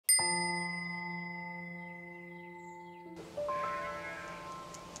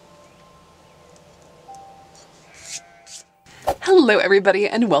Hello everybody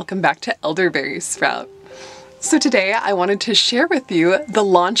and welcome back to Elderberry Sprout. So today I wanted to share with you the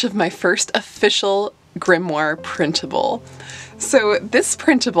launch of my first official Grimoire Printable. So this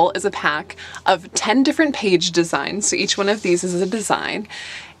printable is a pack of 10 different page designs, so each one of these is a design,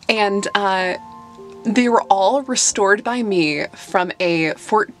 and they were all restored by me from a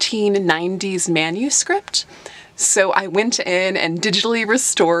 1490s manuscript. So I went in and digitally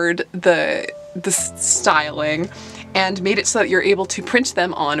restored the styling and made it so that you're able to print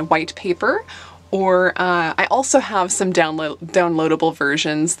them on white paper, or I also have some downloadable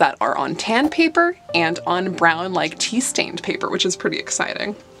versions that are on tan paper and on brown, like tea-stained paper, which is pretty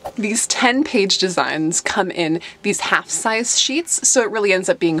exciting. These 10-page designs come in these half-size sheets, so it really ends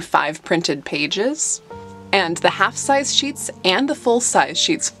up being 5 printed pages. And the half-size sheets and the full-size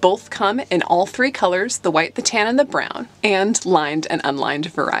sheets both come in all 3 colors, the white, the tan, and the brown, and lined and unlined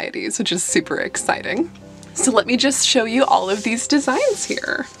varieties, which is super exciting. So let me just show you all of these designs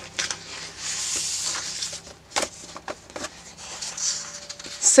here.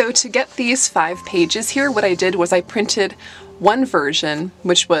 So to get these 5 pages here, what I did was I printed one version,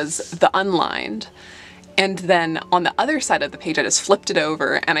 which was the unlined, and then on the other side of the page I just flipped it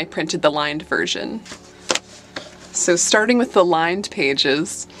over and I printed the lined version. So starting with the lined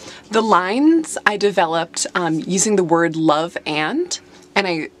pages, the lines I developed using the word love and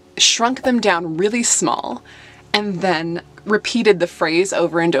I shrunk them down really small and then repeated the phrase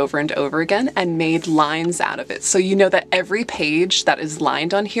over and over and over again and made lines out of it. So you know that every page that is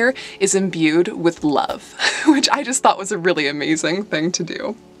lined on here is imbued with love, which I just thought was a really amazing thing to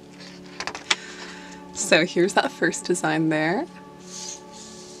do. So here's that first design there.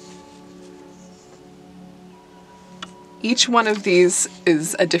 Each one of these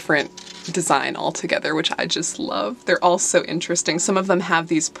is a different design altogether, which I just love. They're all so interesting. Some of them have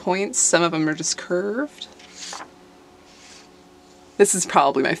these points, some of them are just curved. This is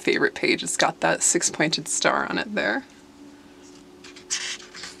probably my favorite page. It's got that 6-pointed star on it there.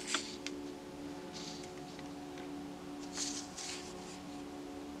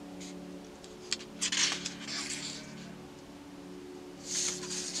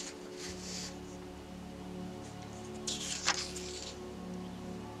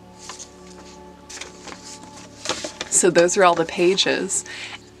 So those are all the pages.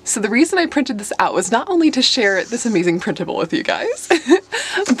 So the reason I printed this out was not only to share this amazing printable with you guys,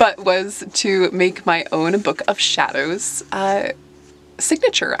 but was to make my own Book of Shadows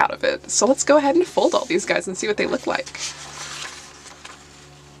signature out of it. So let's go ahead and fold all these guys and see what they look like.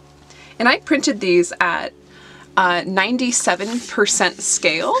 And I printed these at 97%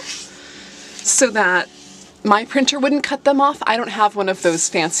 scale so that my printer wouldn't cut them off. I don't have one of those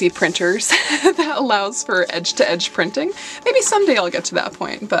fancy printers that allows for edge-to-edge printing. Maybe someday I'll get to that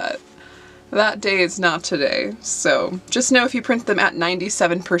point, but that day is not today. So just know if you print them at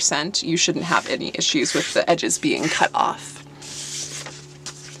 97%, you shouldn't have any issues with the edges being cut off.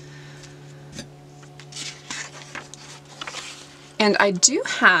 And I do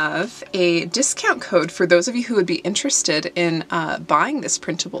have a discount code for those of you who would be interested in buying this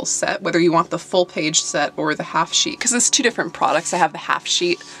printable set, whether you want the full page set or the half sheet, because it's 2 different products. I have the half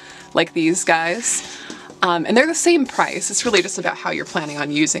sheet, like these guys, and they're the same price. It's really just about how you're planning on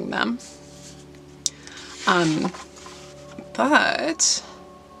using them. But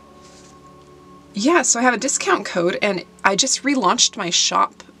yeah, so I have a discount code, and I just relaunched my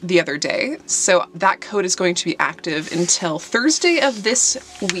shop the other day, so that code is going to be active until Thursday of this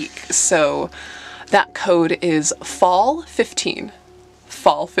week. So that code is fall15.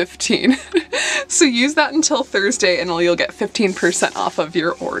 Fall15. So use that until Thursday and you'll get 15% off of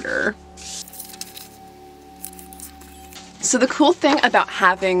your order. So the cool thing about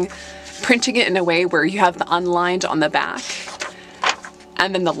printing it in a way where you have the unlined on the back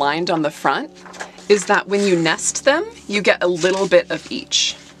and then the lined on the front is that when you nest them, you get a little bit of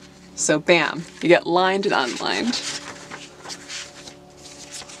each. So bam, you get lined and unlined.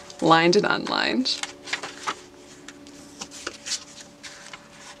 Lined and unlined.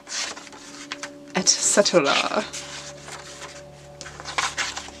 Etc.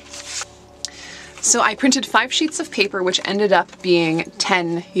 So I printed 5 sheets of paper, which ended up being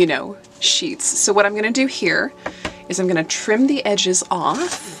 10, sheets. So what I'm gonna do here is I'm gonna trim the edges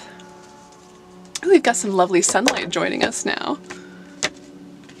off. Ooh, we've got some lovely sunlight joining us now.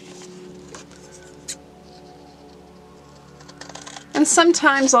 And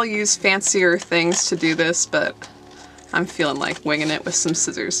sometimes I'll use fancier things to do this, but I'm feeling like winging it with some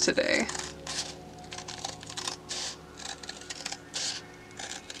scissors today.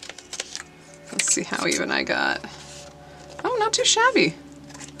 Let's see how even I got. Oh, not too shabby.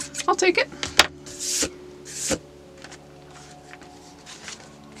 I'll take it.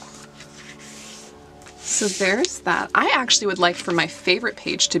 So there's that. I actually would like for my favorite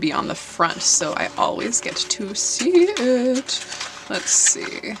page to be on the front, so I always get to see it. Let's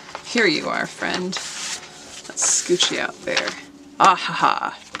see. Here you are, friend. Let's scooch you out there. Ah ha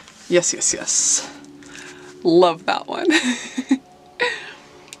ha. Yes, yes, yes. Love that one.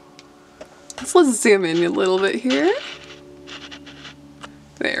 Let's zoom in a little bit here.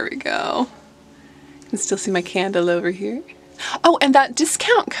 There we go. You can still see my candle over here. Oh, and that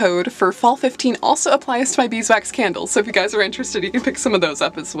discount code for Fall 15 also applies to my beeswax candles, so if you guys are interested, you can pick some of those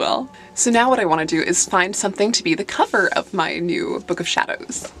up as well. So now what I want to do is find something to be the cover of my new Book of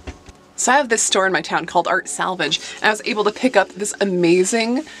Shadows. So I have this store in my town called Art Salvage, and I was able to pick up this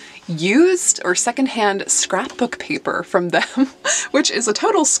amazing used or secondhand scrapbook paper from them, which is a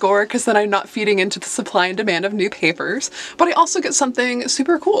total score because then I'm not feeding into the supply and demand of new papers, but I also get something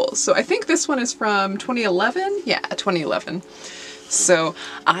super cool. So I think this one is from 2011? Yeah, 2011. So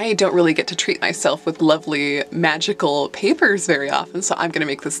I don't really get to treat myself with lovely magical papers very often, so I'm gonna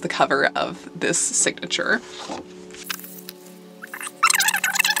make this the cover of this signature.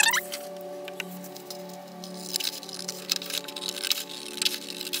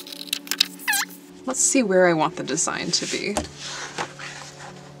 Let's see where I want the design to be.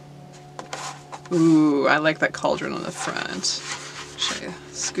 Ooh, I like that cauldron on the front. Should I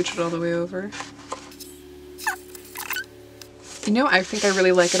scooch it all the way over? You know, I think I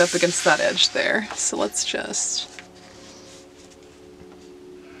really like it up against that edge there. So let's just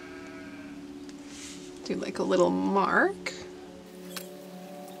do like a little mark.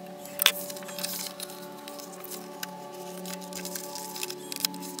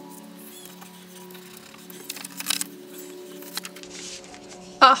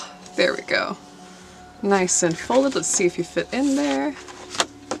 Ah, there we go. Nice and folded. Let's see if you fit in there.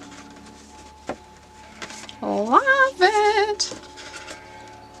 Love it!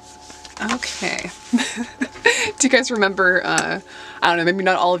 Okay. Do you guys remember, I don't know, maybe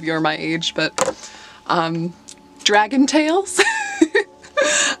not all of you are my age, but Dragon Tales?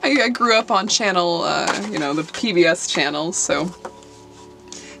 I grew up on channel, you know, the PBS channels, so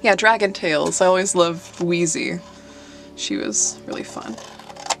yeah, Dragon Tales. I always loved Wheezy. She was really fun.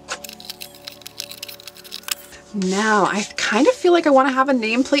 Now, I kind of feel like I want to have a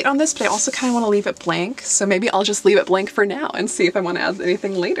nameplate on this, but I also kind of want to leave it blank. So maybe I'll just leave it blank for now and see if I want to add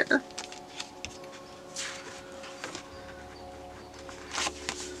anything later.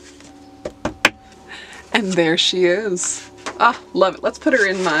 And there she is. Ah, love it. Let's put her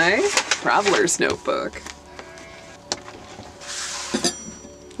in my traveler's notebook.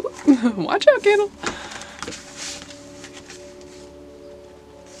 Watch out, Candle.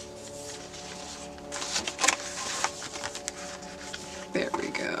 There we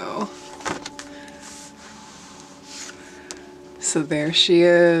go. So there she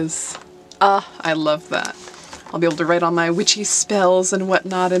is. Ah, I love that. I'll be able to write all my witchy spells and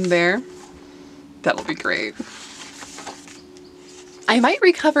whatnot in there. That'll be great. I might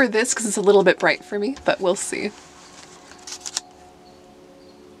recover this because it's a little bit bright for me, but we'll see.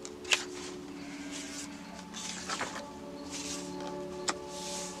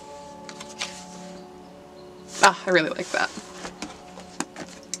 Ah, I really like that.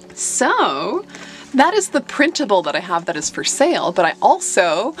 So that is the printable that I have that is for sale, but I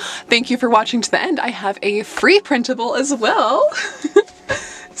also, thank you for watching to the end, I have a free printable as well.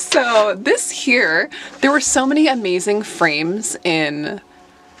 So this here, there were so many amazing frames in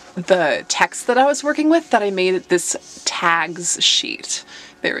the text that I was working with that I made this tags sheet.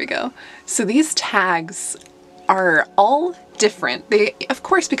 There we go. So these tags are all different. They, of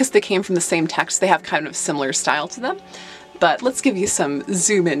course, because they came from the same text, they have kind of similar style to them. But let's give you some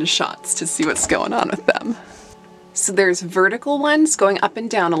zoom in shots to see what's going on with them. So there's vertical ones going up and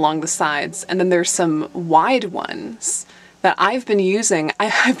down along the sides, and then there's some wide ones that I've been using.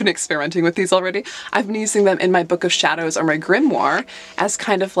 I've been experimenting with these already. I've been using them in my Book of Shadows or my Grimoire as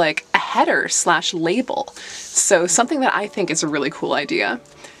kind of like a header slash label. So something that I think is a really cool idea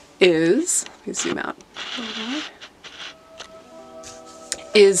is, let me zoom out,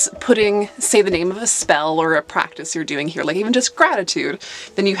 is putting, say, the name of a spell or a practice you're doing here, like even just gratitude.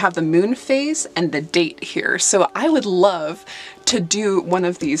 Then you have the moon phase and the date here. So I would love to do one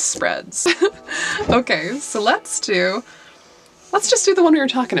of these spreads. Okay, so let's just do the one we were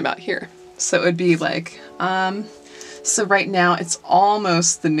talking about here. So it would be like, so right now it's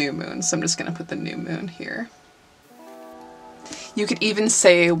almost the new moon. So I'm just gonna put the new moon here. You could even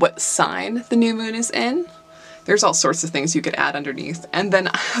say what sign the new moon is in. There's all sorts of things you could add underneath. And then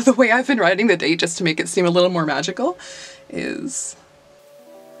the way I've been writing the date, just to make it seem a little more magical, is...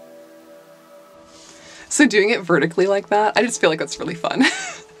 So doing it vertically like that, I just feel like that's really fun.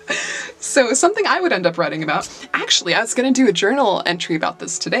 So something I would end up writing about. Actually, I was going to do a journal entry about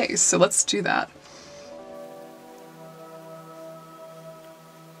this today, so let's do that.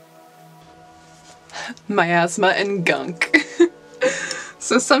 Miasma and gunk.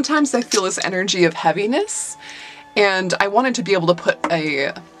 So sometimes I feel this energy of heaviness, and I wanted to be able to put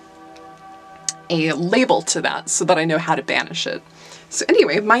a label to that so that I know how to banish it. So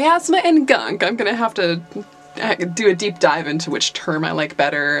anyway, miasma and gunk, I'm gonna have to do a deep dive into which term I like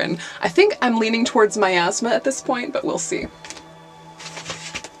better, and I think I'm leaning towards miasma at this point, but we'll see.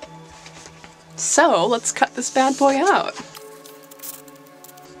 So let's cut this bad boy out.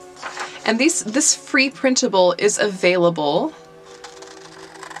 And this free printable is available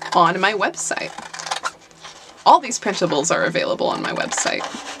on my website. All these printables are available on my website.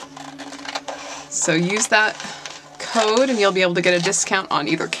 So use that code and you'll be able to get a discount on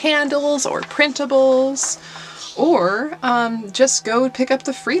either candles or printables, or just go pick up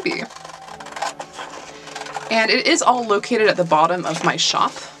the freebie. And it is all located at the bottom of my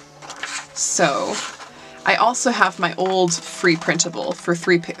shop. So I also have my old free printable for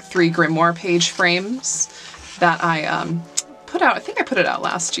three Grimoire page frames that I put out. I think I put it out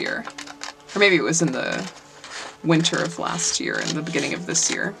last year, or maybe it was in the winter of last year and the beginning of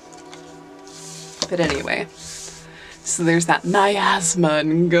this year. But anyway, so there's that miasma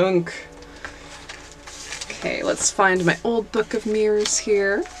and gunk. Okay, let's find my old book of mirrors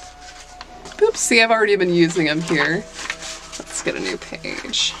here. Oops, see, I've already been using them here. Let's get a new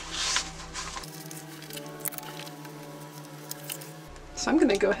page. So I'm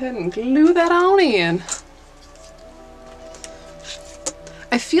gonna go ahead and glue that on in.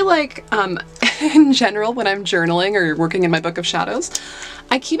 I feel like, in general, when I'm journaling or working in my Book of Shadows,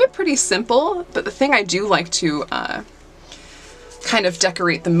 I keep it pretty simple, but the thing I do like to kind of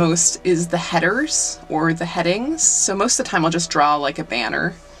decorate the most is the headers or the headings. So most of the time I'll just draw like a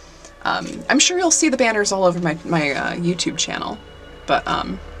banner. I'm sure you'll see the banners all over my YouTube channel, but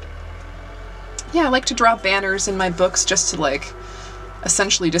yeah, I like to draw banners in my books just to like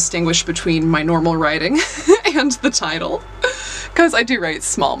essentially distinguish between my normal writing and the title, because I do write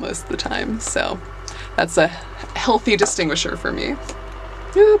small most of the time, so that's a healthy distinguisher for me.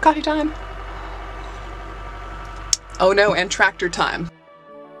 Ooh, coffee time. Oh no, and tractor time.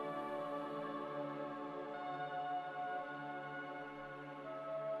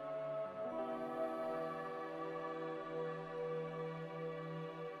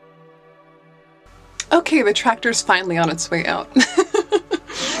 Okay, the tractor's finally on its way out.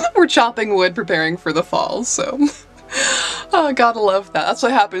 We're chopping wood, preparing for the fall, so oh, gotta love that. That's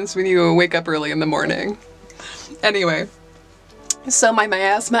what happens when you wake up early in the morning. Anyway, so my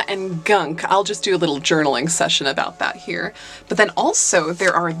miasma and gunk, I'll just do a little journaling session about that here. But then also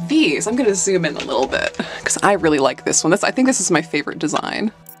there are these. I'm gonna zoom in a little bit because I really like this one. I think this is my favorite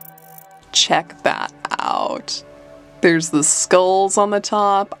design. Check that out. There's the skulls on the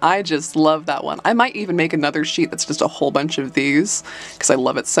top. I just love that one. I might even make another sheet that's just a whole bunch of these because I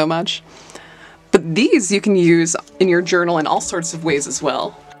love it so much. But these you can use in your journal in all sorts of ways as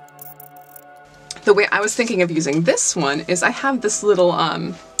well. The way I was thinking of using this one is I have this little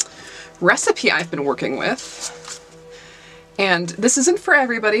recipe I've been working with. And this isn't for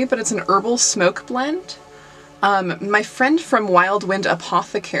everybody, but it's an herbal smoke blend. My friend from Wild Wind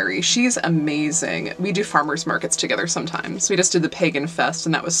Apothecary, she's amazing. We do farmers markets together sometimes. We just did the Pagan Fest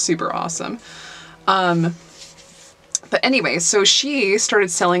and that was super awesome. But anyway, so she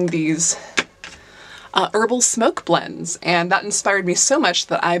started selling these herbal smoke blends, and that inspired me so much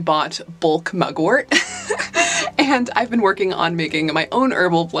that I bought bulk mugwort. And I've been working on making my own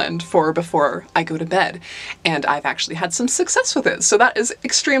herbal blend for before I go to bed, and I've actually had some success with it, so that is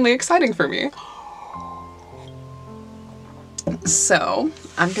extremely exciting for me. So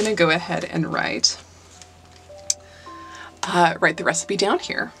I'm gonna go ahead and write the recipe down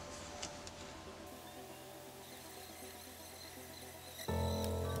here.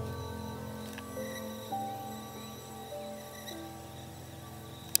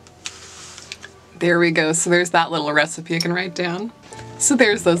 There we go. So there's that little recipe I can write down. So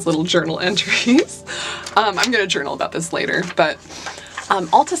there's those little journal entries. I'm gonna journal about this later, but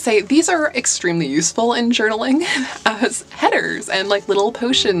all to say, these are extremely useful in journaling as headers and like little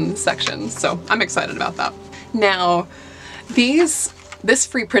potion sections, so I'm excited about that. Now, this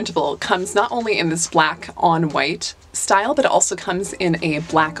free printable comes not only in this black on white style, but it also comes in a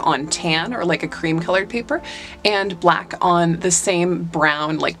black on tan, or like a cream colored paper, and black on the same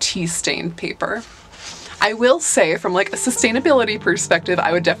brown, like tea stained paper. I will say from like a sustainability perspective,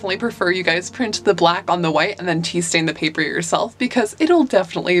 I would definitely prefer you guys print the black on the white and then tea stain the paper yourself, because it'll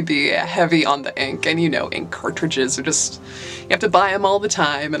definitely be heavy on the ink, and you know, ink cartridges are just, you have to buy them all the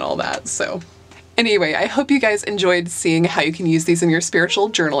time and all that, so. Anyway, I hope you guys enjoyed seeing how you can use these in your spiritual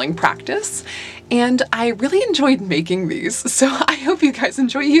journaling practice, and I really enjoyed making these, so I hope you guys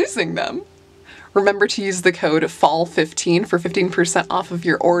enjoy using them. Remember to use the code FALL15 for 15% off of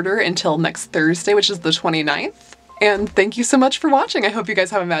your order until next Thursday, which is the 29th. And thank you so much for watching. I hope you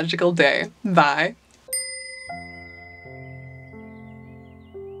guys have a magical day. Bye.